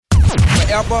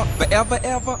Forever, forever,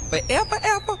 ever, forever,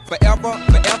 ever, forever,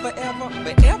 forever, ever,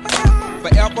 forever, ever,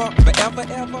 forever, forever,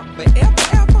 ever, forever,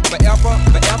 ever, forever,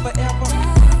 forever, ever,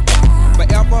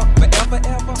 forever, forever,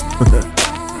 ever, forever,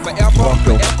 forever,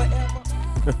 ever.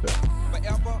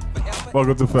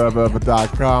 Welcome to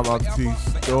foreverever.com. I'm T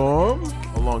Storm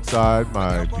alongside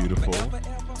my beautiful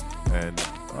and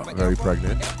very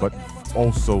pregnant but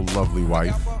also lovely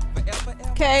wife,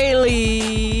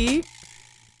 Kaylee.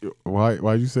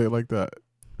 Why you say it like that?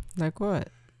 Like what?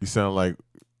 You sound like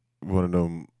one of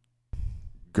them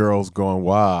girls going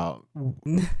wild.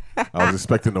 I was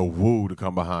expecting a woo to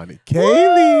come behind it.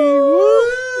 Kaylee,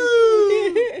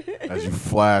 woo! As you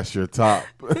flash your top.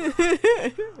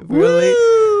 Really?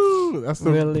 Woo! That's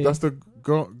Really? the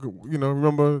girl. You know,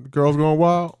 remember Girls Going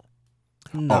Wild?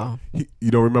 No. Oh,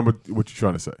 you don't remember what you're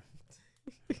trying to say?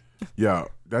 Yeah,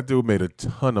 that dude made a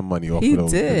ton of money off He of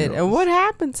those did. videos. And what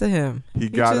happened to him? He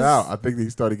got out. I think he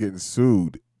started getting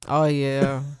sued. Oh,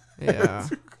 yeah. Yeah.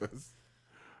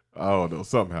 I don't know.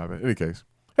 Something happened. In any case,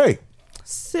 hey,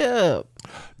 Sip.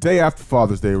 day after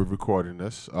Father's Day, we're recording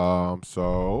this.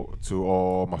 So to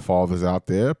all my fathers out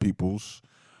there, peoples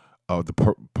of the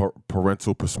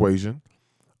parental persuasion,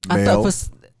 I male. thought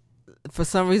for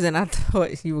some reason, I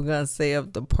thought you were going to say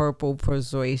of the purple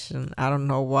persuasion. I don't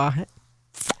know why.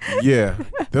 Yeah,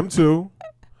 them too.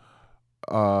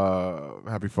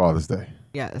 Happy Father's Day.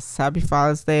 Yes. Happy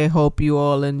Father's Day. Hope you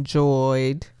all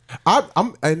enjoyed.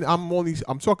 I'm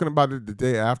talking about it the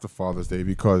day after Father's Day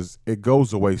because it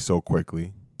goes away so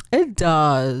quickly. It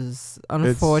does,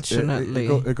 unfortunately.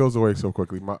 It goes away so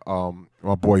quickly. My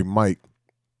boy Mike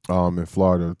in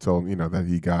Florida told me, that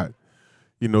he got,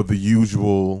 the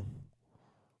usual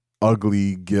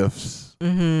ugly gifts,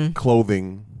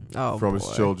 clothing from his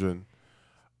children,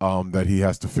 that he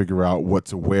has to figure out what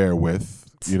to wear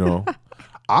with,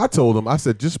 I told him, I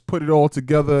said, just put it all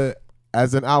together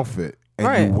as an outfit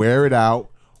and you wear it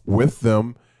out with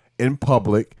them in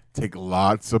public. Take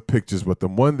lots of pictures with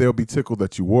them. One, they'll be tickled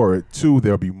that you wore it. Two,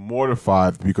 they'll be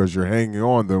mortified because you're hanging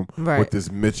on them with this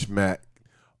mismatched,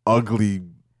 ugly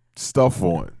stuff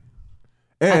on.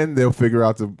 And they'll figure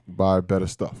out to buy better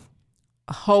stuff.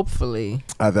 Hopefully.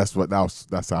 That's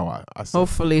how I see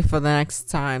Hopefully for the next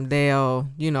time they'll,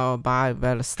 buy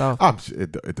better stuff. I'm sure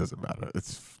it doesn't matter.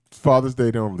 It's Father's Day.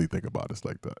 They don't really think about us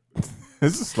like that.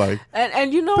 It's just like,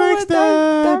 and you know thanks, what?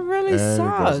 That really and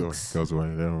sucks. It goes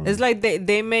away. It's like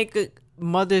they make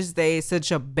Mother's Day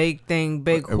such a big thing,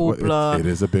 big hoopla. It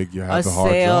is a big. You have a the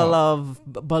hard sale job.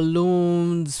 of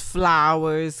balloons,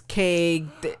 flowers, cake,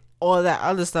 all that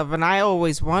other stuff. And I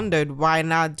always wondered why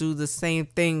not do the same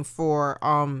thing for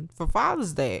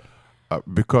Father's Day.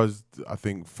 Because I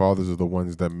think fathers are the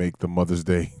ones that make the Mother's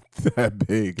Day that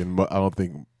big, and I don't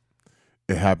think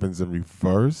it happens in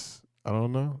reverse. I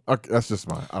don't know. Okay, that's just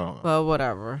mine. I don't know. Well,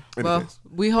 whatever. Anyways.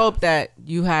 We hope that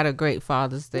you had a great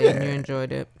Father's Day and you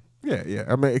enjoyed it. Yeah.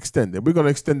 I mean, extend it. We're going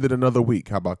to extend it another week.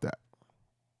 How about that?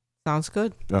 Sounds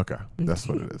good. Okay. That's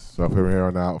what it is. So from here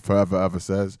on out, Forever Ever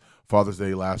says Father's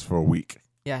Day lasts for a week.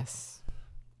 Yes.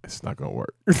 It's not going to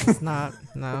work. It's not.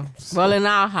 No. Well, in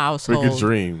our household. We can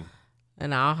dream.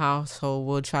 In our household,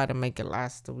 we'll try to make it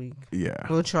last a week. Yeah.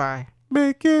 We'll try.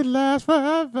 Make it last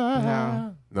forever.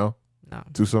 No. No? No.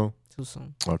 Too soon? Too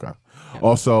soon. Okay. Yeah.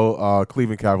 Also,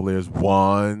 Cleveland Cavaliers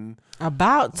won.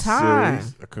 About time.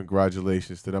 Series.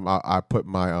 Congratulations to them. I put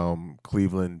my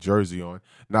Cleveland jersey on,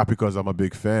 not because I'm a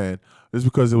big fan, just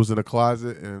because it was in a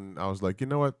closet, and I was like, you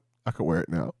know what? I could wear it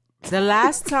now. The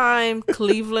last time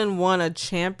Cleveland won a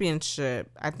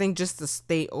championship, I think just the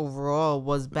state overall,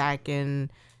 was back in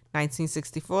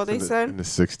 1964, they said? In the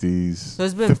 60s. So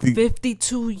it's been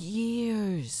 52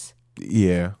 years.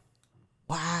 Yeah.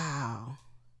 Wow.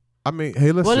 I mean,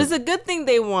 hey, listen. Well, it's a good thing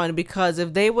they won, because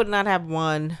if they would not have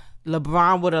won,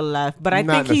 LeBron would have left. But I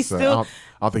Not think he's necessarily. still...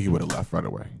 I don't think he would have left right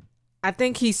away. I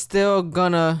think he's still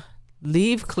gonna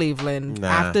leave Cleveland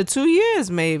after 2 years,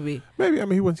 maybe. Maybe. I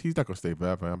mean, he's not going to stay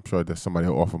forever. I'm sure that somebody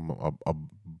will offer him a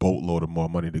boatload of more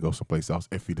money to go someplace else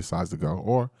if he decides to go.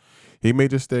 Or he may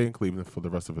just stay in Cleveland for the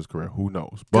rest of his career. Who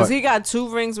knows? Because he got 2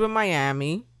 rings with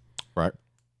Miami. Right.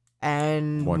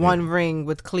 And one ring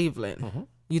with Cleveland. Mm-hmm.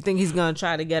 You think he's going to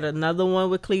try to get another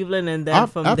one with Cleveland, and then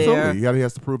from absolutely. there... He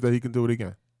has to prove that he can do it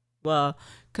again. Well,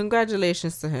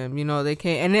 congratulations to him. They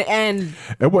can't... And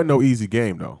it wasn't no easy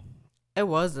game, though. It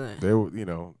wasn't. They were,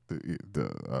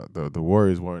 the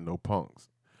Warriors weren't no punks.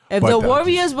 If the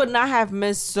Warriors would not have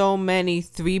missed so many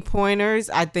 3-pointers,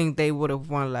 I think they would have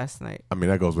won last night. I mean,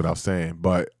 that goes without saying.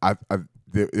 But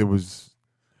they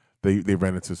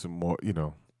ran into some more,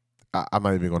 I'm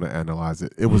not even going to analyze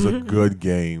it. It was a good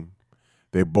game.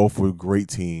 They both were great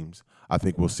teams. I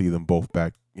think we'll see them both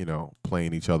back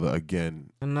playing each other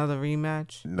again Another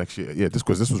rematch. next year. Yeah, this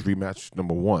was rematch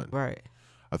number 1. Right.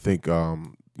 I think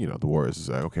the Warriors is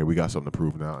like, okay, we got something to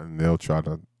prove now, and they'll try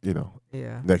to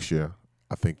Yeah. next year.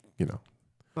 I think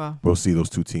Well, we'll see those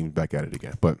two teams back at it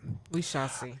again. But we shall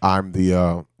see. I'm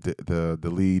the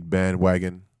lead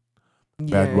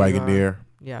bandwagoneer.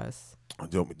 Yes.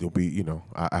 Don't be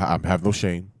I have no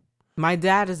shame. My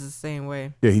dad is the same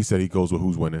way. Yeah, he said he goes with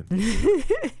who's winning.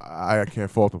 I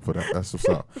can't fault him for that. That's what's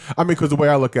up. I mean, because the way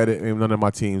I look at it, and none of my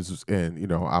teams,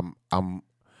 and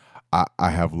I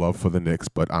have love for the Knicks,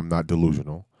 but I'm not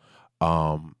delusional.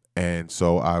 And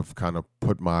so I've kind of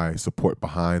put my support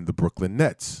behind the Brooklyn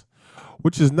Nets,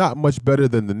 which is not much better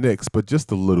than the Knicks, but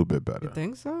just a little bit better. You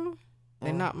think so?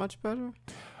 They're not much better?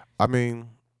 I mean,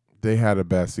 they had a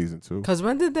bad season too. Because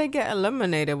when did they get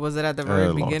eliminated? Was it at the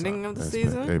very beginning of the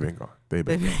season? They've been gone. They've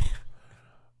been gone.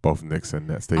 Both Knicks and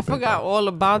Nets. I forgot all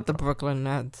about the Brooklyn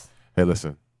Nets. Hey,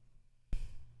 listen.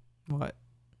 What?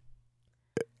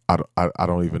 I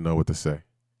don't even know what to say.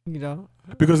 You know?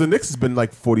 Because the Knicks has been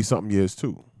like 40-something years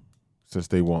too since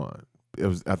they won. It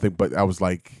was, I think, but I was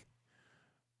like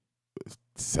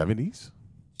 70s.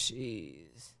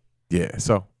 Jeez. Yeah,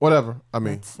 so whatever. I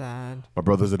mean, that's sad. My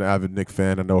brother's an avid Knicks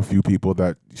fan. I know a few people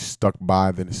that stuck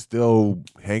by, then still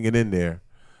hanging in there.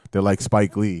 They're like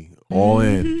Spike Lee, all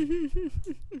in.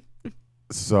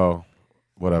 So,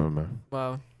 whatever, man.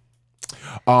 Wow.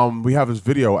 We have this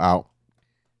video out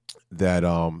that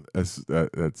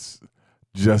that's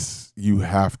just, you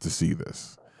have to see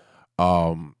this.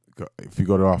 If you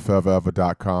go to our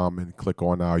foreverever.com and click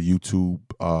on our YouTube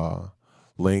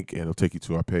link, and it'll take you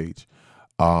to our page.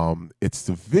 It's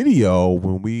the video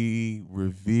when we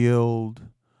revealed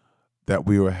that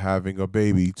we were having a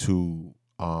baby to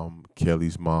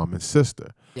Kelly's mom and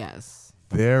sister. Yes.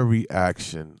 Their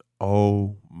reaction,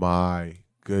 oh my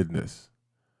goodness.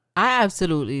 I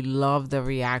absolutely love the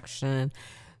reaction.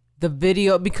 The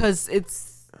video, because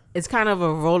it's kind of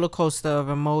a roller coaster of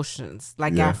emotions.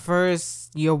 Like at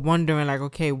first you're wondering like,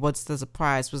 okay, what's the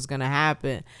surprise? What's going to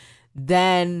happen?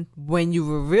 Then when you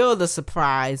reveal the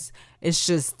surprise, it's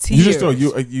just tears. You just don't.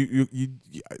 You.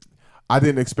 I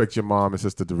didn't expect your mom and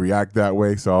sister to react that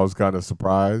way, so I was kind of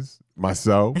surprised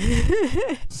myself.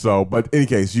 So, but in any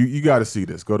case, you got to see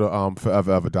this. Go to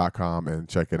foreverever.com and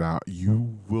check it out.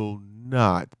 You will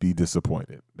not be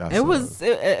disappointed. It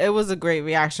was a great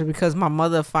reaction because my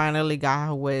mother finally got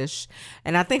her wish,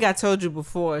 and I think I told you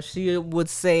before. She would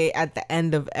say at the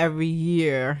end of every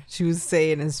year, she would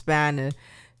say it in Spanish.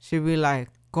 She'd be like,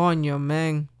 "Coño,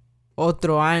 man,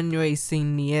 otro año y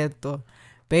sin nieto."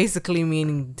 Basically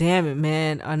meaning, damn it,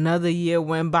 man, another year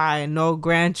went by and no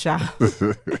grandchild.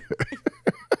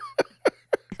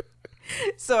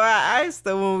 So I asked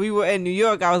her when we were in New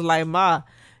York, I was like, "Ma,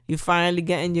 you finally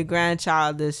getting your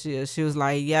grandchild this year?" She was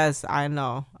like, "Yes, I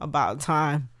know. About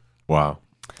time." Wow.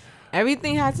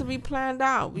 Everything had to be planned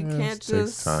out. We can't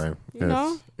just, takes time.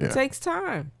 It takes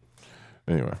time.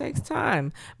 Anyway. It takes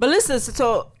time. But listen,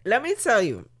 so let me tell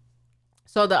you.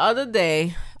 So the other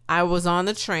day, I was on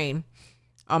the train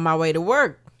on my way to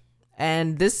work.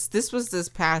 And this was this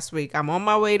past week. I'm on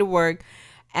my way to work.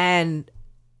 And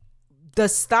the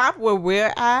stop where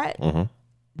we're at,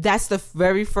 that's the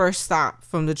very first stop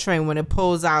from the train when it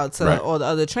pulls out to all the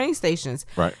other train stations.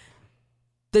 Right.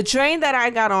 The train that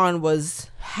I got on was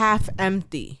half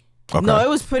empty. Okay. No, it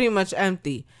was pretty much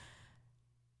empty.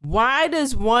 Why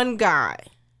does one guy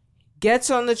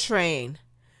gets on the train,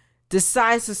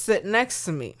 decides to sit next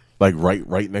to me? Like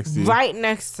right next to you? Right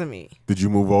next to me. Did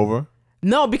you move over?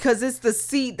 No, because it's the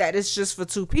seat that is just for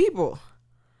two people.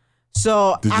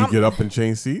 So did you get up and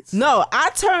change seats? No, I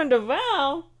turned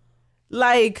around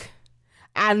like,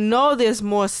 I know there's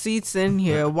more seats in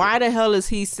here. Why the hell is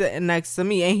he sitting next to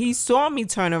me? And he saw me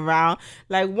turn around,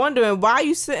 like wondering, why are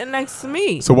you sitting next to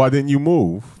me? So why didn't you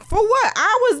move? For what?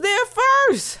 I was there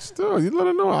first. Still, you let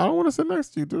her know. I don't want to sit next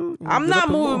to you, dude. I'm not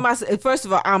moving myself. First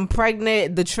of all, I'm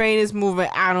pregnant. The train is moving.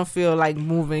 I don't feel like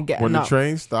moving. When the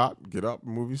train stopped, get up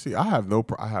and move your seat. I have no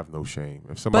shame.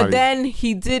 If somebody. But then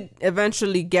he did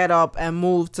eventually get up and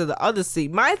move to the other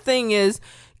seat. My thing is,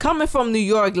 coming from New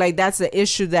York, like that's an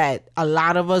issue that a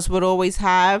lot of us would always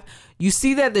have. You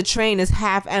see that the train is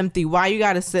half empty. Why you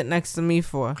got to sit next to me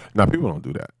for? Now, people don't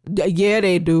do that. Yeah,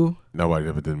 they do. Nobody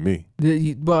ever did me.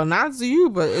 Well, not to you,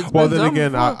 but it's well. Then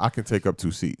again, I can take up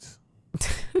two seats.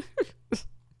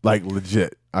 Like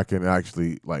legit, I can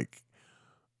actually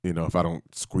if I don't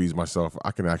squeeze myself, I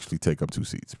can actually take up two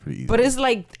seats pretty easy. But it's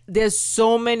like there's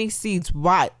so many seats.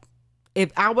 What?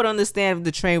 If I would understand if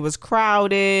the train was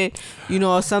crowded,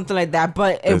 or something like that,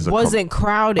 but it wasn't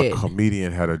crowded. A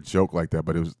comedian had a joke like that,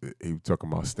 but he was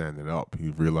talking about standing up.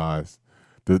 He realized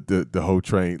the whole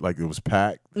train, like it was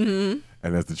packed. Mm-hmm.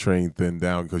 And as the train thinned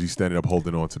down, because he's standing up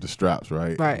holding on to the straps,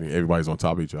 right? Right. I mean, everybody's on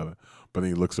top of each other. But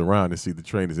then he looks around and see the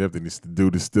train is empty. And this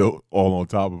dude is still all on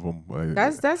top of him.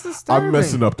 That's disturbing. I'm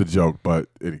messing up the joke, but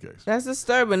in any case. That's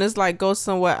disturbing. It's like go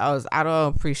somewhere else. I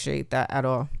don't appreciate that at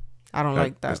all. I don't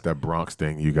like that. That's that Bronx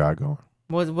thing you got going.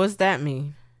 What's that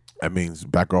mean? That means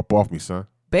back up off me, son.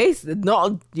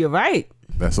 No, you're right.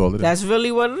 That's all it is. That's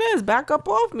really what it is. Back up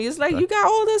off me. It's like you got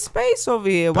all this space over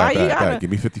here. Why you gotta give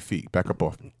me 50 feet? Back up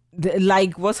off me.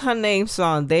 Like what's her name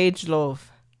song? Dej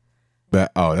Love.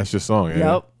 That's your song,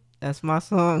 yeah. Yep, that's my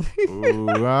song. Ooh,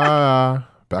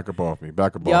 back up off me.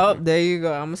 Back up off Yep, me. there you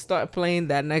go. I'm gonna start playing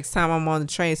that next time I'm on the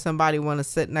train. Somebody want to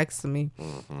sit next to me.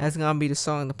 Mm-hmm. That's gonna be the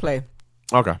song to play.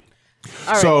 Okay. All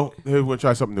right. So here we'll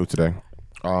try something new today.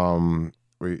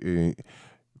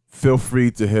 Feel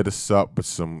free to hit us up with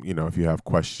some, if you have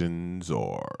questions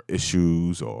or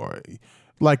issues or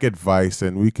like advice,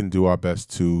 and we can do our best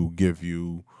to give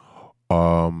you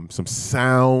some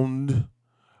sound.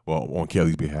 Well, on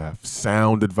Kelly's behalf,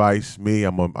 sound advice. Me, I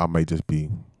might just be,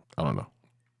 I don't know.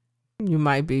 You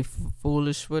might be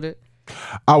foolish with it.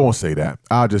 I won't say that.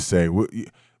 I'll just say we'll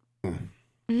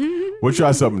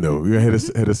try something new. You're gonna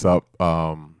hit us up.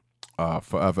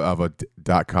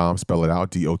 Foreverever.com. Spell it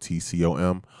out.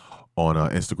 DOTCOM on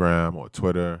Instagram or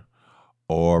Twitter,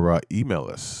 or email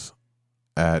us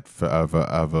at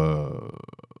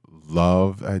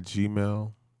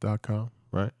forevereverlove@gmail.com.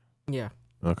 Right? Yeah.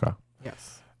 Okay.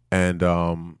 Yes. And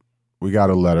we got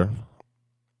a letter.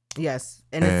 Yes,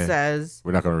 and it says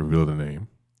we're not going to reveal the name.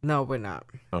 No, we're not.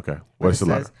 Okay. What's the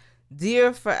letter?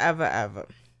 Dear Forever Ever.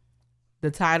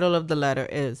 The title of the letter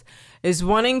is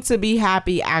wanting to be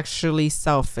happy actually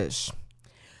selfish?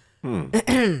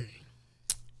 We've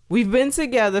been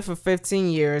together for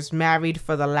 15 years, married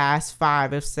for the last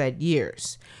 5 of said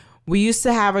years. We used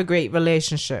to have a great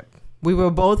relationship. We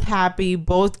were both happy,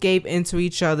 both gave into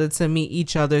each other to meet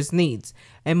each other's needs,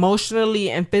 emotionally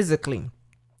and physically.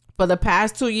 For the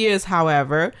past 2 years,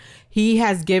 however, he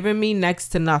has given me next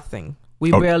to nothing. We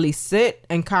barely sit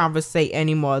and conversate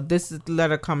anymore. This is the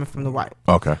letter coming from the wife.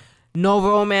 Okay. No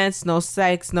romance, no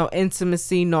sex, no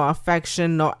intimacy, no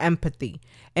affection, no empathy.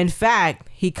 In fact,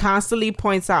 he constantly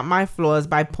points out my flaws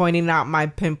by pointing out my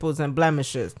pimples and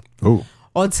blemishes. Ooh.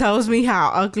 Or tells me how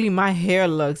ugly my hair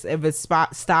looks if it's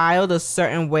styled a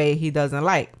certain way he doesn't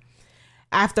like.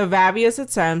 After various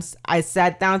attempts, I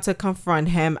sat down to confront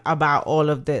him about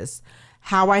all of this.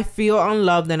 How I feel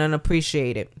unloved and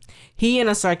unappreciated. He, in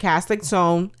a sarcastic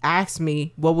tone, asked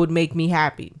me what would make me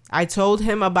happy. I told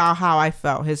him about how I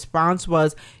felt. His response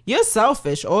was, "You're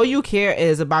selfish. All you care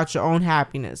is about your own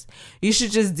happiness. You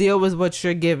should just deal with what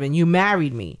you're given. You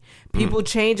married me. People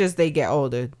change as they get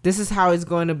older. This is how it's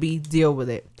going to be. Deal with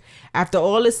it." After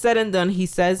all is said and done, he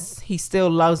says he still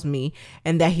loves me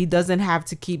and that he doesn't have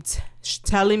to keep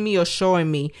telling me or showing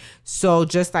me, so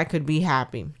just I could be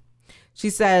happy.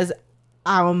 She says,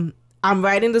 I'm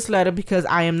writing this letter because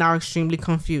I am now extremely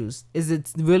confused. Is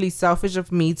it really selfish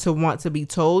of me to want to be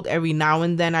told every now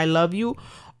and then I love you,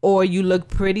 or you look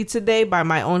pretty today by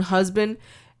my own husband?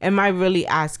 Am I really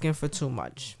asking for too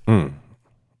much?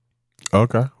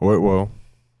 Okay. Well,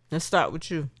 let's start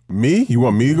with you. Me? You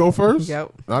want me to go first?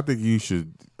 Yep. I think you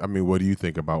should. I mean, what do you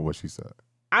think about what she said?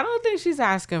 I don't think she's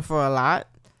asking for a lot.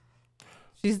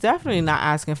 She's definitely not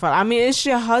asking for. I mean, it's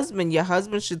your husband. Your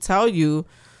husband should tell you.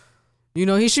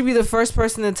 He should be the first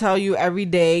person to tell you every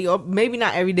day, or maybe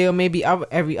not every day, or maybe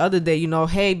every other day,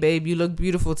 hey, babe, you look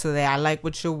beautiful today. I like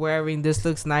what you're wearing. This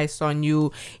looks nice on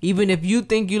you. Even if you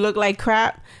think you look like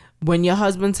crap, when your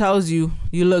husband tells you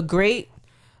you look great,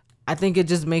 I think it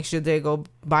just makes your day go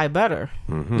by better.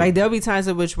 Mm-hmm. Like, there'll be times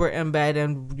in which we're in bed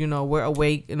and, we're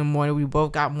awake in the morning. We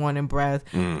both got morning breath,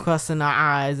 crossing our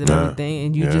eyes and everything.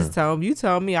 And you just tell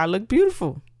me I look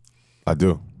beautiful. I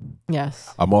do.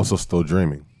 Yes. I'm also still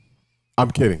dreaming. I'm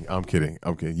kidding.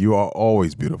 You are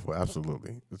always beautiful.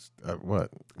 Absolutely. What?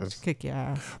 Kick your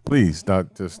ass. Please,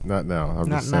 not now. I'm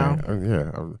not just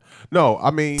saying. No,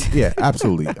 I mean, yeah,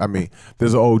 absolutely. I mean,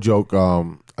 there's an old joke. I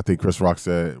think Chris Rock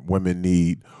said women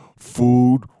need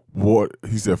food, water.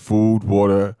 He said food,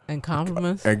 water, and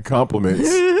compliments, and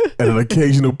an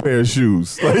occasional pair of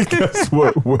shoes. Like, that's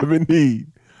what women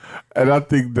need. And I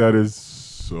think that is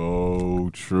so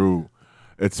true.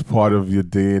 It's part of your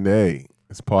DNA.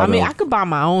 I could buy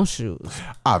my own shoes.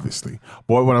 Obviously.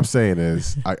 But what I'm saying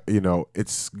is,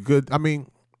 it's good. I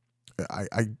mean,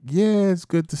 it's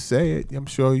good to say it. I'm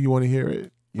sure you want to hear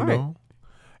it, you know?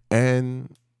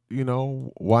 And,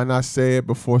 why not say it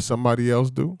before somebody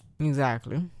else do?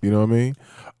 Exactly. You know what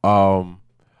I mean?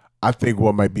 I think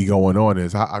what might be going on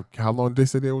is how long did they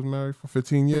say they was married for?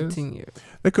 15 years. 15 years.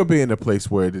 They could be in a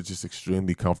place where they're just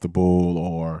extremely comfortable,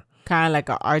 or kind of like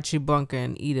a Archie Bunker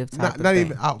and Edith type not of thing.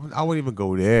 even. I wouldn't even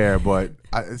go there, but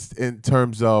it's in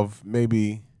terms of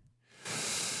maybe.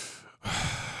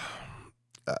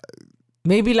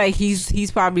 Maybe like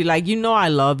he's probably like, I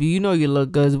love you, you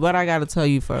look good, what I gotta tell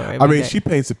you for every I mean, day. she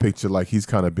paints a picture like he's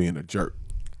kind of being a jerk.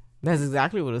 That's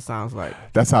exactly what it sounds like.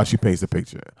 That's how she paints the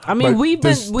picture. I mean, but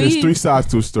there's three sides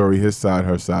to a story: his side,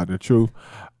 her side, the truth.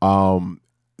 So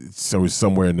it's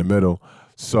somewhere in the middle.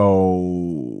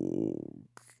 So,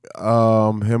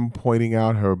 him pointing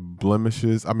out her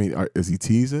blemishes. I mean, is he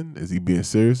teasing? Is he being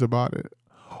serious about it,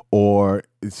 or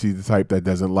is she the type that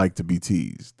doesn't like to be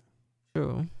teased?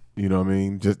 True. You know what I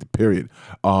mean? Just period.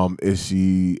 Is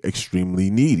she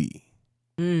extremely needy?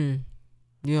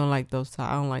 You don't like those type.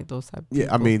 I don't like those type of people.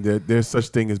 Yeah, I mean, there's such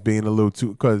thing as being a little too,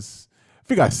 because if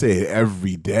you gotta say it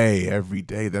every day,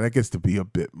 then that gets to be a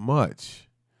bit much.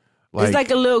 It's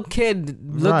like a little kid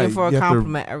looking for a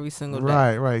compliment every single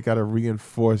day. Right. Got to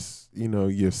reinforce,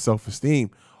 your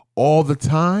self-esteem all the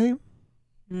time.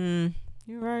 You're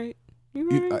right. You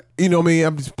know what I mean?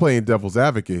 I'm just playing devil's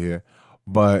advocate here,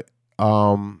 but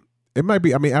it might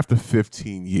be. I mean, after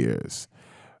 15 years,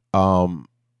 oh,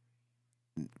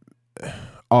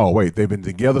 wait, they've been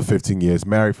together 15 years,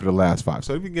 married for the last 5.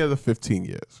 So they've been together 15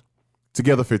 years.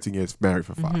 Together 15 years, married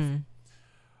for 5. Mm-hmm.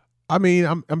 I mean,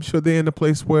 I'm sure they're in a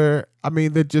place where, I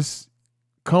mean, they're just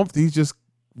comfortable. He's just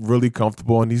really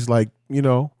comfortable. And he's like,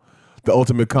 the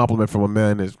ultimate compliment from a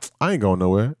man is, I ain't going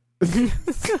nowhere.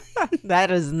 That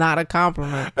is not a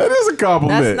compliment. That is a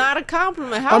compliment. That's not a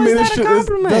compliment. How is that a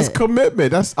compliment? That's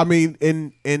commitment. That's, I mean,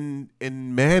 in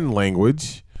man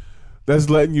language, that's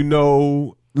letting you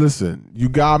know, listen, you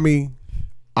got me.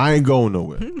 I ain't going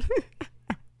nowhere.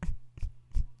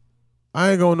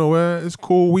 I ain't going nowhere. It's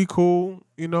cool. We cool.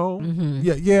 Mm-hmm.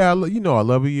 Yeah. I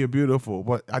love you. You're beautiful.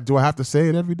 But do I have to say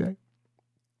it every day?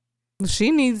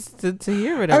 She needs to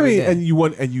hear it every day. And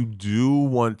you do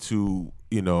want to,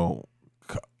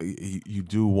 you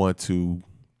do want to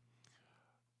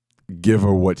give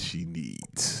her what she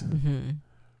needs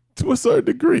to a certain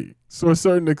degree, to a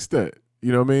certain extent.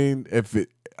 You know what I mean? If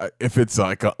it's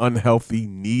like an unhealthy,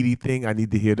 needy thing, I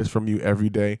need to hear this from you every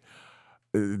day.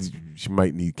 She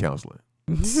might need counseling.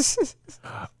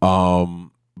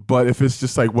 But if it's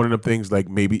just like one of the things, like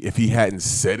maybe if he hadn't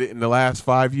said it in the last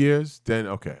 5 years, then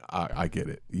okay, I get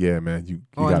it. Yeah, man, you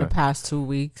or in the past 2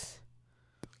 weeks.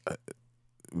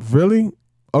 Really?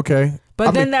 Okay.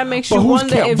 But then that makes you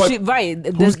wonder if she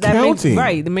who's counting?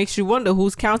 It makes you wonder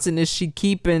who's counting. Is she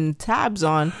keeping tabs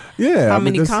on? Yeah, how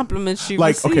many compliments she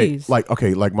receives?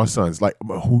 Okay, like my sons, like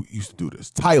who used to do this?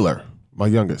 Tyler, my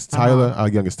youngest, our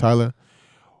youngest Tyler,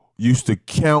 used to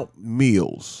count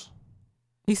meals.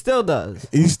 He still does.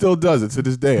 He still does it to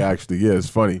this day. Actually, yeah, it's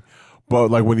funny.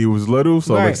 But like when he was little,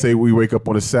 so like say we wake up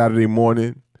on a Saturday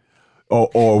morning.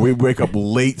 Or we wake up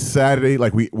late Saturday,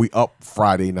 like we up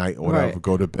Friday night or whatever,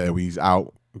 go to bed. We's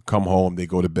out, come home, they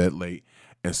go to bed late.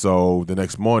 And so the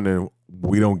next morning,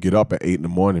 we don't get up at 8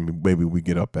 a.m. Maybe we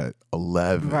get up at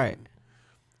 11. Right.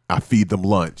 I feed them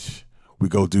lunch. We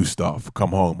go do stuff.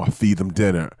 Come home. I feed them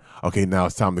dinner. Okay, now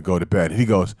it's time to go to bed. And he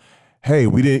goes, hey,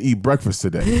 we didn't eat breakfast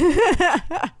today.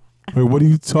 Wait, what are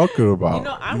you talking about?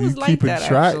 I was like that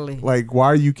track? Actually. Like, why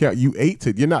are you you ate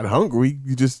it? You're not hungry.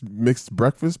 You just mixed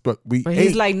breakfast, but ate.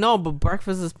 He's like, no, but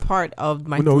breakfast is part of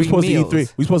my 3 we're supposed meals. To eat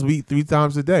 3. We're supposed to eat 3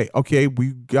 times a day. Okay,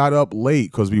 we got up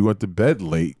late because we went to bed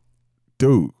late,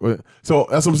 dude. So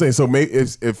that's what I'm saying. So maybe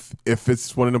if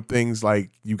it's one of them things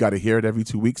like you got to hear it every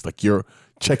 2 weeks, like you're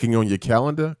checking on your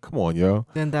calendar. Come on, yo.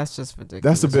 Then that's just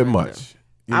ridiculous. That's a bit much.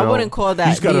 I wouldn't call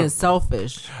that being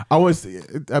selfish. I would say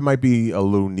that might be a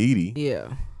little needy. Yeah.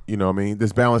 You know what I mean?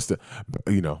 There's balance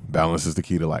balance is the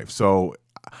key to life. So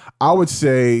I would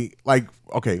say, like,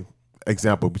 okay,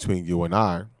 example between you and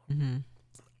I,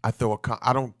 I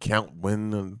don't count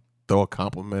when to throw a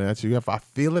compliment at you. If I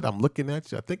feel it, I'm looking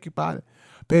at you, I think about it.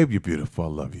 Babe, you're beautiful. I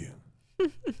love you.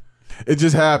 It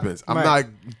just happens. I'm not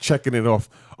checking it off.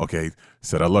 Okay,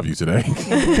 said I love you today.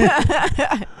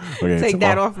 Okay, take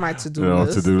that off my to-do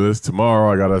list. To-do list.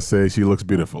 Tomorrow I gotta say she looks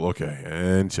beautiful. Okay,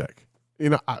 and check.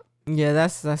 Yeah,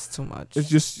 that's too much. It's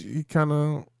just you kind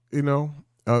of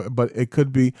but it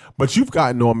could be. But you've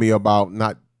gotten on me about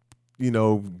not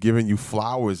giving you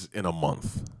flowers in a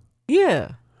month.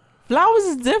 Yeah. Flowers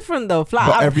is different though.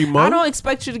 But every month? I don't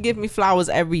expect you to give me flowers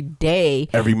every day.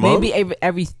 Every month? Maybe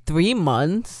every 3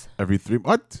 months. Every 3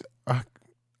 what?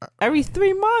 Every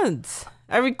 3 months.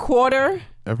 Every quarter.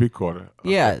 Every quarter.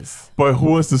 Yes. But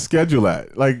who wants to schedule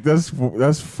that? Like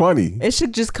that's funny. It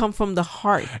should just come from the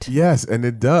heart. Yes, and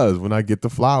it does when I get the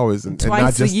flowers and Twice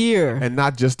not just, a year. and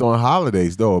not just on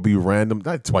holidays though. It'll be random.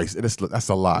 Not twice. That's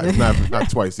a lie. It's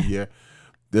not twice a year.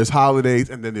 There's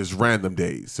holidays and then there's random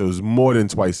days. So it's more than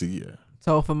twice a year.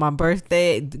 So for my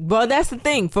birthday, well, that's the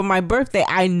thing. For my birthday,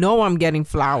 I know I'm getting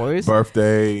flowers.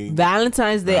 Birthday,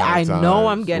 Valentine's Day, I know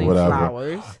I'm getting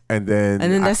flowers. And then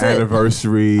that's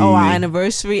anniversary. Oh, our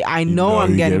anniversary, I know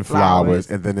I'm getting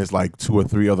flowers. And then there's like 2 or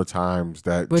 3 other times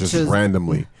that Which just is,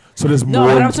 randomly. So there's no, more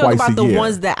but than I'm talking twice about a the year.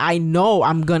 ones that I know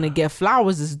I'm gonna get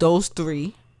flowers. Is those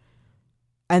 3,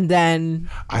 and then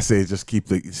I say just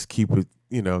keep it.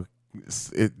 You know,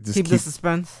 keep the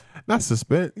suspense. Not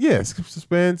suspense. Yeah,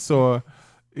 suspense or,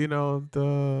 you know,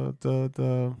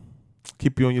 the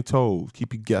keep you on your toes,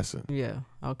 keep you guessing. Yeah.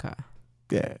 Okay.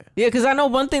 Yeah. Yeah, because I know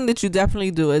one thing that you definitely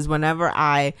do is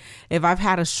if I've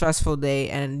had a stressful day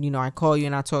and, you know, I call you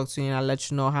and I talk to you and I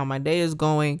let you know how my day is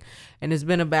going and it's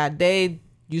been a bad day,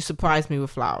 you surprise me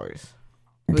with flowers.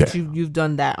 Which you've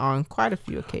done that on quite a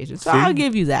few occasions. So I'll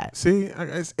give you that. See,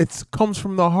 it comes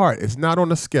from the heart. It's not on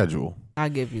the schedule. I'll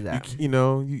give you that. You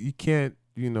know, you can't,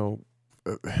 you know,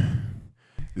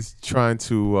 it's trying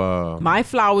to... my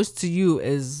flowers to you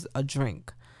is a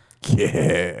drink.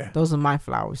 Yeah. Those are my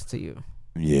flowers to you.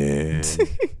 Yeah.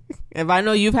 If I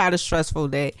know you've had a stressful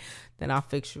day, then I'll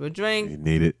fix you a drink. You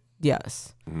need it.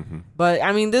 Yes. Mm-hmm. But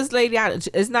I mean, this lady,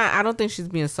 it's not. I don't think she's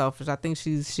being selfish. I think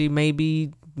she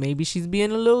maybe she's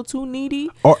being a little too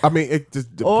needy. Or I mean, it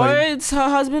just or it's her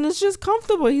husband is just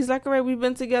comfortable. He's like, all right, we've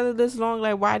been together this long.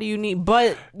 Like, why do you need?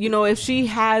 But you know, if she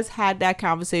has had that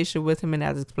conversation with him and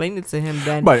has explained it to him,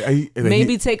 then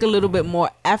maybe take a little bit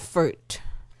more effort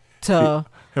to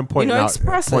him pointing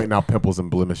express out pimples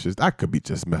and blemishes. That could be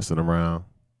just messing around.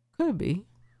 Could be.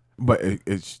 But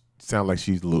it sounds like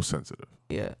she's a little sensitive.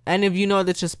 Yeah, and if you know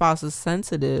that your spouse is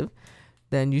sensitive,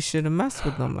 then you shouldn't mess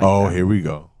with them like that. Here we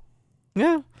go.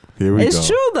 Yeah. Here we go. It's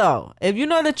true though. If you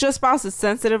know that your spouse is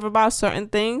sensitive about certain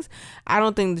things, I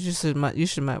don't think that you should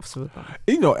mess with them.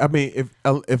 You know, I mean,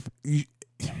 if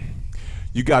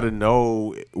you got to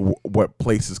know what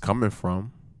place it's coming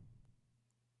from.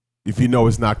 If you know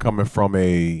it's not coming from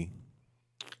a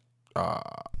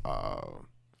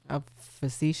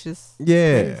facetious.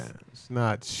 Yeah, place. It's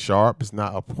not sharp. It's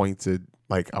not a pointed.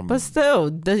 But still,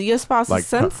 your spouse is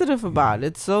sensitive about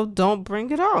it, so don't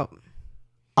bring it up.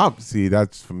 See,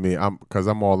 that's for me. Because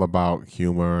I'm all about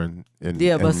humor and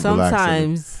yeah, but and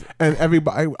sometimes and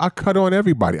everybody, I cut on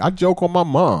everybody. I joke on my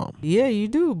mom. Yeah, you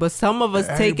do. But some of us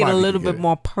take it a little bit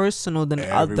more personal than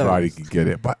others. Everybody can get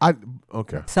it, but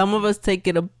okay. Some of us take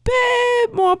it a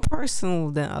bit more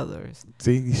personal than others.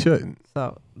 See, you shouldn't.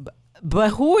 So,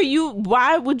 but who are you?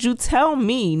 Why would you tell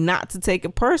me not to take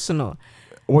it personal?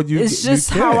 Well, it's just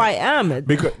how I am.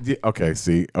 Because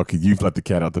you've let the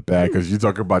cat out the bag because you're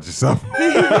talking about yourself.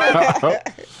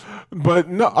 But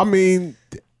no, I mean,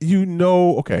 you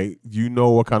know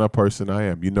what kind of person I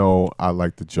am. You know, I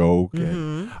like to joke,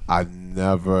 and I'm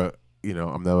never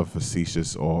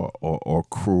facetious or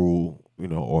cruel,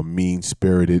 or mean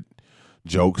spirited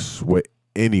jokes with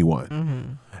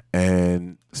anyone,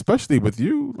 and especially with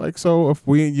you. Like, so if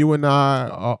you and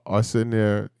I are sitting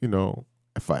there,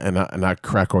 if I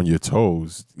crack on your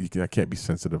toes, I can't be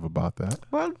sensitive about that.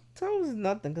 Well, toes is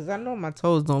nothing because I know my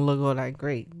toes don't look all that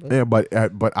great. Yeah, but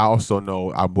I also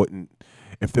know I wouldn't.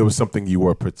 If there was something you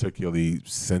were particularly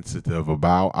sensitive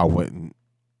about, I wouldn't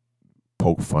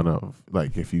poke fun of.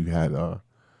 Like if you had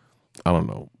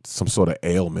some sort of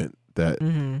ailment that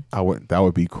I wouldn't. That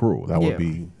would be cruel. That would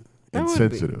be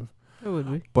insensitive. It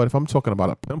would be. But if I'm talking about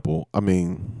a pimple, I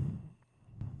mean,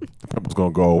 the pimple's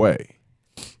gonna go away.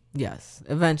 Yes,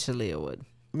 eventually it would.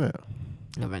 Yeah.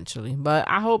 Eventually. But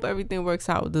I hope everything works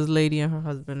out with this lady and her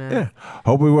husband. Yeah.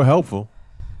 Hope we were helpful.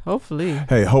 Hopefully.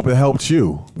 Hey, hope it helped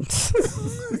you.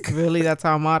 Really? That's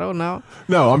our motto now?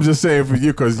 No, I'm just saying for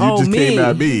you because you just came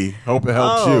at me. Hope it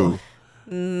helps you.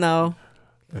 No.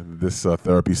 And this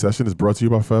therapy session is brought to you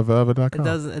by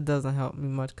foreverever.com. It doesn't help me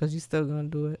much because you're still going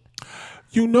to do it.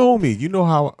 You know me. You know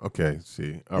how. Okay,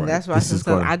 see. All right. That's why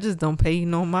I just don't pay you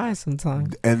no mind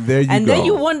sometimes. And there you go. And then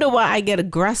you wonder why I get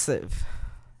aggressive.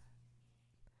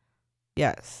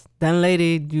 Yes. Then later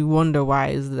you wonder why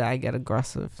is that I get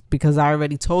aggressive. Because I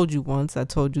already told you once. I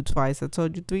told you twice. I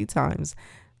told you 3 times.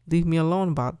 Leave me alone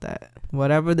about that.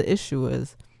 Whatever the issue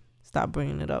is, stop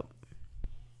bringing it up.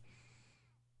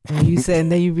 And you said,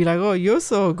 and then you be like, "Oh, you're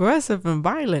so aggressive and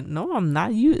violent." No, I'm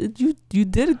not. You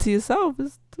did it to yourself.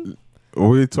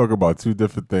 We're talking about 2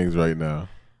 different things right now.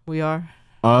 We are.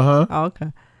 Uh-huh. Oh,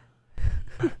 okay.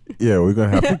 Yeah, we're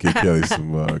gonna have to get Kelly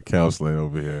some counseling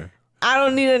over here. I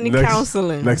don't need any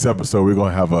counseling. Next episode, we're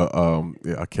gonna have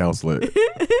a counselor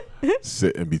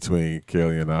sit in between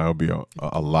Kaylee and I. It'll be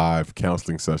a live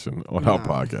counseling session on our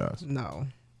podcast. No,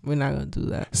 we're not gonna do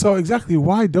that. So exactly,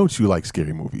 why don't you like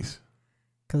scary movies?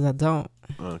 Because I don't.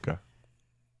 Okay.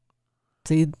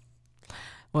 See,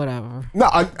 whatever. No,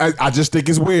 I just think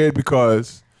it's weird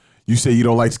because you say you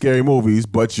don't like scary movies,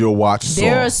 but you'll watch Saw.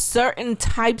 There are certain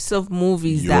types of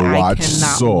movies that I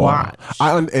cannot watch.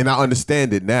 I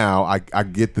understand it now. I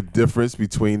get the difference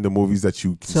between the movies that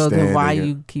you can stand. So then why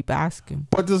you keep asking?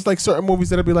 But there's like certain movies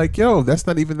that'll be like, yo, that's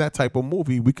not even that type of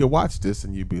movie. We could watch this,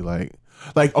 and you'd be like,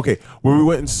 okay, when we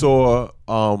went and saw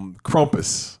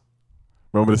Krampus.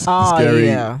 Remember the scary?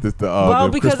 Yeah. Well,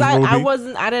 because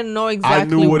I didn't know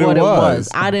exactly what it was.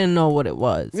 I didn't know what it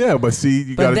was. Yeah, but see,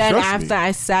 you gotta trust me. But then after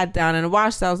I sat down and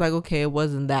watched, I was like, okay, it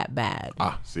wasn't that bad.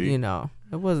 See, you know,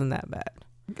 it wasn't that bad.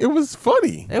 It was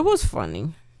funny. It was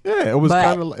funny. Yeah, it was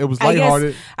kind of. It was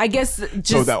lighthearted. I guess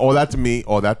just so all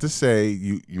that to say,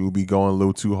 you'll be going a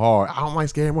little too hard. I don't like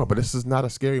scary movies, but this is not a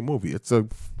scary movie. It's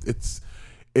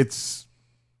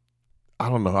I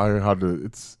don't know how to.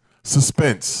 It's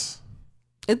suspense.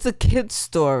 It's a kid's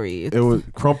story.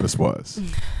 Krampus was.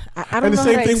 I don't know. And the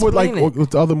same thing with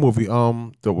the other movie,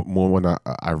 the one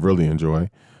I really enjoy,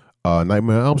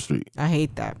 Nightmare on Elm Street. I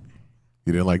hate that.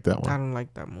 You didn't like that one? I don't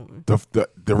like that movie. The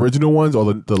original ones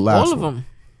or the last? All of them.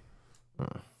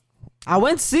 I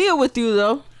went to see it with you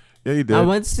though. Yeah, you did. I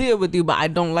went to see it with you, but I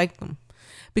don't like them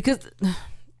because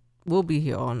we'll be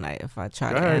here all night if I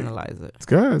try to analyze it. It's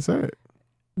good. Say it.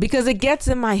 Because it gets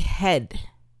in my head.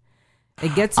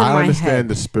 It gets in my head. I understand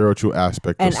the spiritual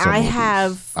aspect of some movies.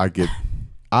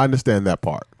 I understand that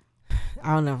part.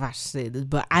 I don't know if I should say this,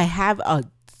 but I have a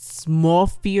small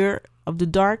fear of the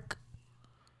dark.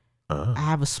 I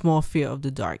have a small fear of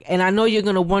the dark. And I know you're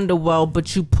going to wonder, well,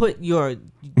 but you put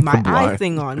my eye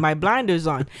thing on, my blinders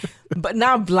on. But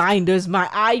not blinders,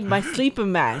 my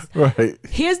sleeping mask. Right.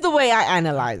 Here's the way I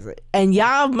analyze it. And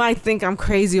y'all might think I'm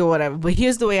crazy or whatever, but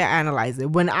here's the way I analyze it.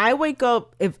 When I wake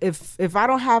up, if I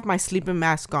don't have my sleeping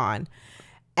mask on,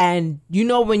 and you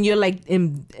know when you're like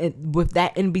in with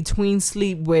that in between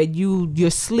sleep where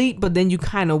you're sleep, but then you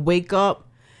kind of wake up,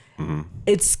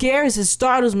 it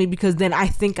startles me because then I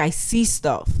think I see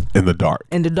stuff in the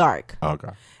dark. Okay.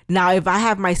 Now, if I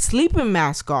have my sleeping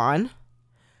mask on,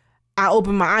 I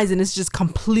open my eyes and it's just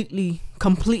completely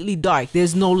dark.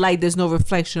 There's no light, there's no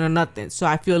reflection or nothing. So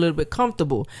I feel a little bit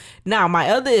comfortable. Now, my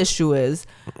other issue is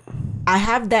I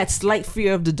have that slight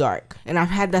fear of the dark, and I've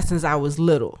had that since I was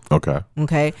little.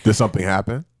 Okay. Did something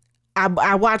happen?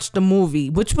 I watched the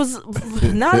movie, which was,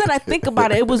 now that I think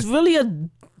about it, it was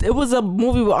a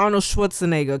movie with Arnold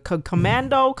Schwarzenegger,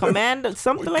 Commando,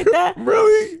 something like that.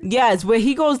 Really? Yes, where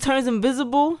he turns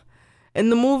invisible in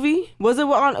the movie. Was it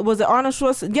Arnold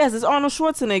Schwarzenegger? Yes, it's Arnold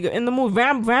Schwarzenegger in the movie.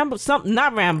 Rambo, something,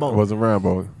 not Rambo. It wasn't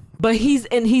Rambo. But he's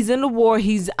in the war.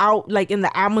 He's out like in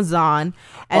the Amazon,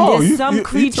 and there's some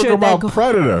creature you talking about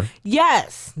Predator.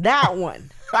 Yes, that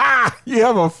one. You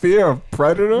have a fear of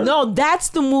Predator? No, that's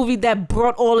the movie that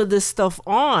brought all of this stuff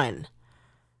on.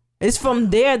 It's from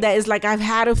there that it's like I've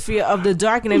had a fear of the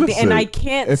dark and everything, and I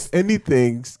can't. If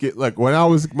anything, like when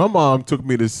my mom took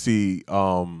me to see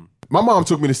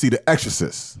The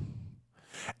Exorcist,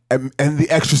 and The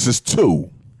Exorcist 2.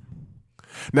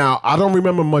 Now I don't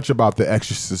remember much about The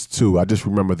Exorcist 2. I just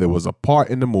remember there was a part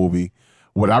in the movie.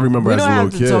 What I remember as a little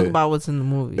kid. We don't have to talk about what's in the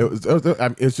movie.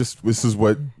 This is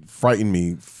what frightened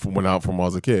me when I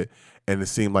was a kid. And it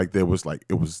seemed like it was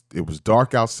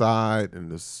dark outside,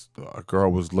 and a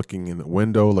girl was looking in the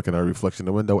window, looking at her reflection in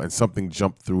the window, and something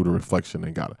jumped through the reflection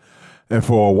and got her. And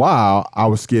for a while, I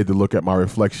was scared to look at my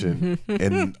reflection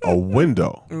in a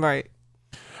window. Right.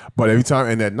 But every time,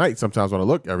 and at night, sometimes when I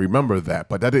look, I remember that.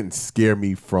 But that didn't scare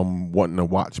me from wanting to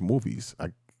watch movies.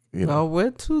 Well,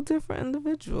 we're two different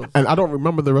individuals. And I don't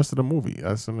remember the rest of the movie.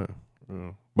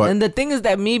 And the thing is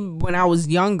that when I was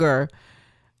younger,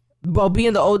 well,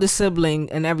 being the older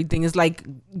sibling and everything, is like,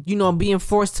 being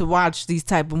forced to watch these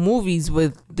type of movies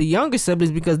with the younger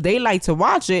siblings because they like to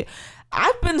watch it.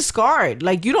 I've been scarred.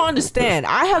 Like, you don't understand.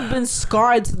 I have been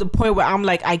scarred to the point where I'm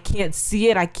like, I can't see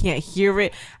it. I can't hear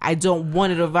it. I don't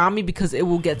want it around me because it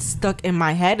will get stuck in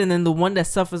my head. And then the one that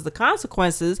suffers the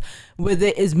consequences with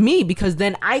it is me, because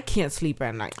then I can't sleep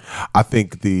at night. I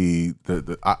think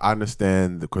I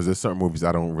understand, because there's certain movies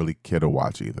I don't really care to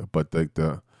watch either. But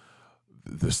the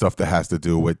stuff that has to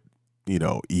do with,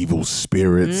 evil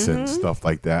spirits and stuff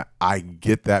like that, I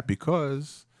get that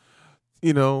because,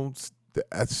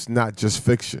 that's not just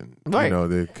fiction. Right.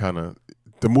 They're kind of,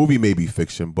 the movie may be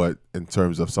fiction, but in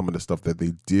terms of some of the stuff that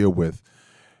they deal with,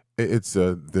 there's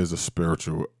a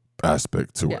spiritual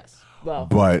aspect to it. Yes. Well,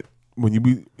 But when you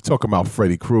be talking about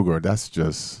Freddy Krueger, that's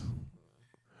just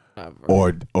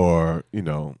or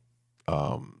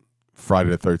Friday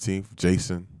the 13th,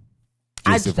 Jason.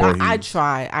 I Voorhees.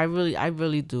 try. I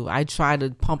really do. I try to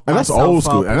pump And that's myself old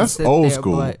school. up And that's sit old there,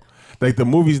 school. but Like the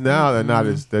movies now, they're not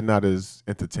as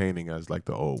entertaining as like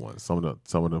the old ones. Some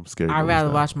of them scary. I'd movies rather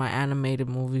now. watch my animated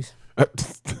movies.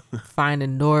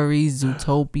 Finding Dory,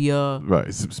 Zootopia.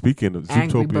 Right. Speaking of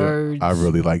Angry Zootopia, Birds. I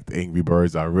really liked Angry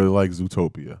Birds. I really like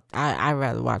Zootopia. I'd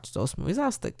rather watch those movies.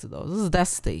 I'll stick to those. That's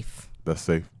safe. That's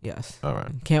safe. Yes. All right.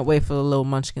 Can't wait for the little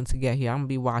munchkin to get here. I'm gonna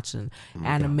be watching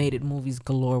animated movies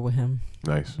galore with him.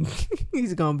 Nice.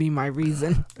 He's gonna be my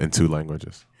reason. In 2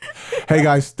 languages. Hey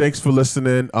guys, thanks for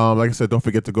listening. Like I said, don't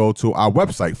forget to go to our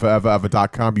website,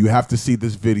 foreverever.com. You have to see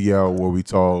this video where we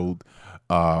told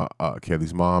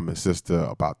Kaylee's mom and sister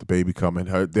about the baby coming.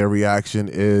 Their reaction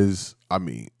is, I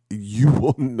mean, you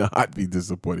will not be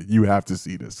disappointed. You have to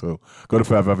see this. So go to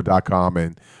foreverever.com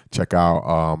and check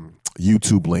out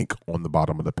YouTube link on the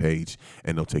bottom of the page,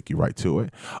 and it'll take you right to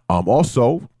it.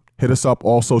 Also, hit us up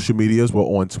all social medias. We're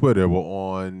on Twitter. We're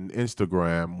on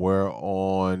Instagram. We're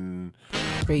on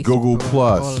Facebook, Google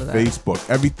Plus, all of that. Facebook,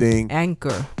 everything.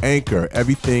 Anchor.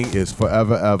 Everything is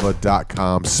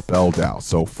foreverever.com spelled out.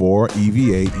 So for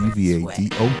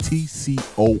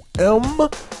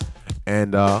EVADOTCOM,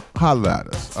 and holler at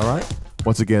us. All right.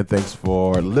 Once again, thanks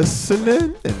for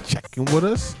listening and checking with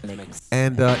us.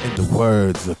 And in the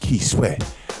words of Keith Sweat,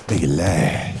 make it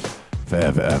last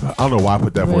forever ever. I don't know why I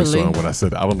put that voice Really? on when I said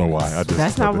that. I don't know why.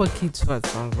 That's not what Keith Sweat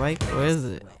sounds like, or is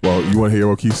it? Well, you want to hear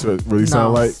what Keith Sweat really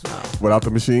sound like No. without the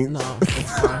machine? No,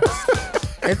 it's fine.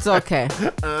 It's okay.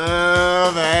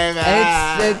 Oh, baby.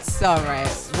 It's all right.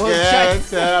 We'll check.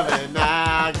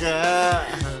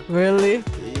 Really?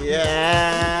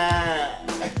 Yeah.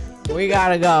 We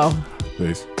gotta go.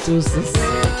 Peace. Deuces.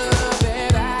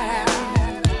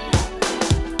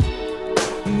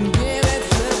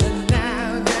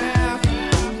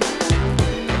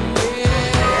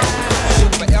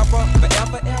 Forever,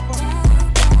 forever, ever.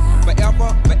 Forever,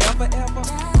 forever, ever.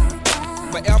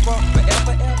 Forever,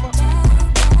 forever, ever.